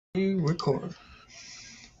Record.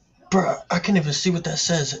 Bruh, I can't even see what that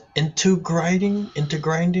says. Into grinding?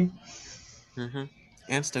 Mm-hmm.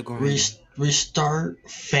 Instagram. Restart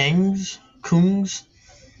fangs? Kungs?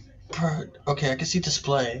 Bruh, okay, I can see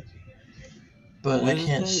display, but What I does it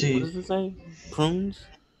can't say? What see. does it say? Prunes?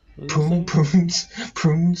 What does it Poon, say? prunes,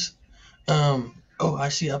 prunes. Oh, I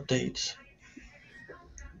see updates.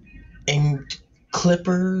 Aimed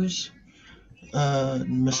clippers. Oh,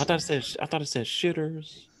 I thought it said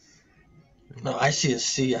shitters. No, I see a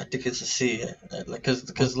C. I think it's a C. Like, What,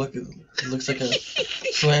 cause look, it looks like a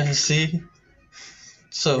slanted C. bro?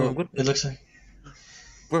 So What, it looks like.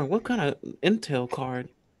 bro? What kind of Intel card?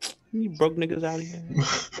 You broke niggas out here.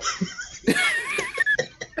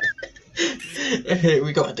 Hey,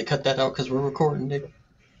 we gonna have to cut that out because we're recording, nigga.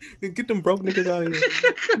 Get them broke niggas out of here.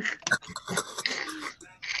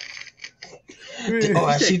 Oh, You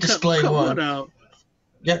I see said display cut what one. out?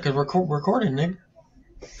 Yeah, because we're recording, nigga.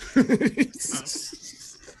 Oh.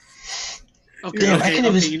 Okay, Damn, I okay, can't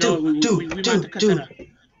okay. even. You know what? We might have to cut that out.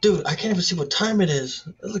 Dude, I can't even see what time it is.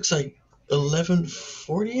 It looks like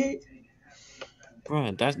 11:48.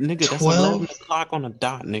 Bro, that's 11 12. o'clock on the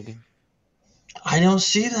dot, nigga. I don't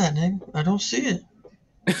see that, nigga. I don't see it.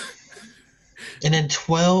 And then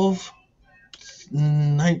 12,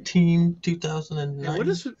 19, And 2009. what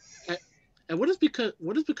is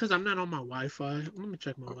because I'm not on my Wi-Fi? Let me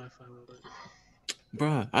check my Wi-Fi real quick.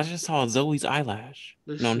 Bro, I just saw Zoe's eyelash.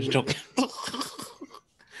 Let's No, I'm just see. joking.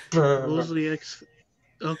 Mosley X.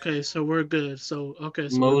 Okay, so we're good. So we're good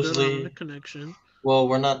on the Mosley. connection. Well,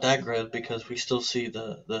 we're not that good because we still see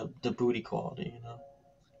the booty quality, you know.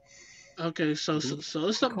 Okay, so it's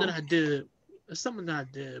something that I did. It's something that I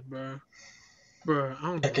did, bro. Bro, I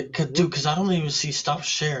don't know. Dude, because I don't even see stop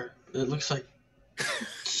share. It looks like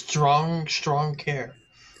strong care.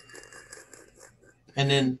 And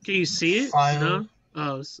then Can you see it? file. No.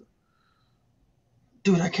 Oh,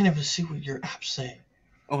 Dude, I can't even see what your apps say.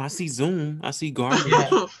 Oh, I see Zoom. I see garbage.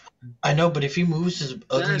 Yeah, I know, but if he moves his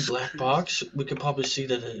ugly That's black crazy. box, we could probably see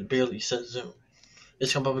that it barely says Zoom.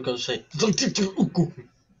 It's probably going to say.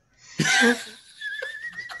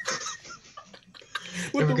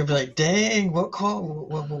 And we're gonna be like, dang, what call?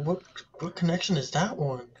 What connection is that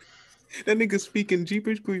one? That nigga speaking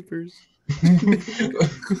Jeepers Creepers.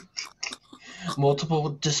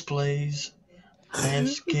 Multiple displays,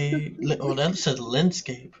 landscape. Oh, that says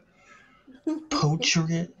landscape.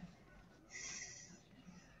 Portrait.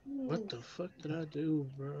 What the fuck did I do,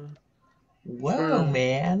 bro? Whoa, Bro,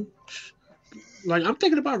 man. like I'm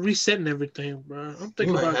thinking about resetting everything, bro. I'm You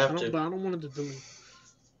thinking might about, have to. but I don't want it to delete,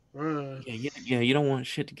 bro. Yeah, you don't want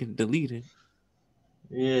shit to get deleted.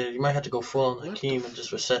 Yeah, you might have to go full on What the? Hakeem and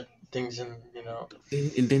just reset things in, you know.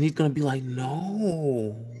 And then he's gonna be like,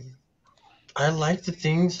 no. I like the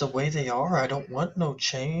things the way they are. I don't want no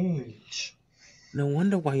change. No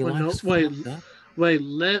wonder why your Wait, life no, is fucked up. wait.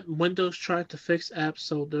 Let Windows try to fix apps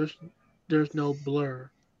so there's no blurry.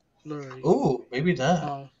 Ooh, maybe that.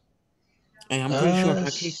 Uh, Hey, I'm pretty sure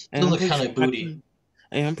Hakeem. Hey, Still I'm look pretty kind sure of booty. Hakeem.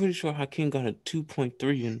 Hey, I'm pretty sure Hakeem got a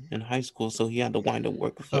 2.3 in high school, so he had to wind up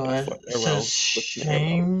working Oh, for it says arrows,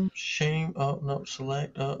 flipping arrows. shame. Oh no,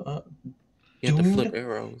 select. You have to flip Doomed.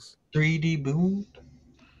 arrows. 3D boom.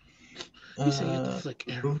 you say you have to flick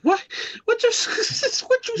arrow. Boom. What? What you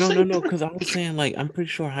what you say, No, bro? because I was saying like I'm pretty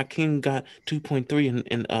sure Hakeem got 2.3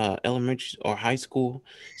 in elementary or high school,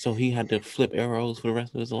 so he had to flip arrows for the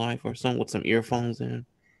rest of his life or something with some earphones in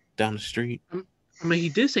down the street. I mean, he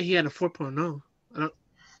did say he had a 4.0. I don't. I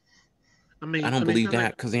I don't mean, it's believe not that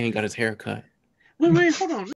like. because he ain't got his hair cut. Wait, hold on.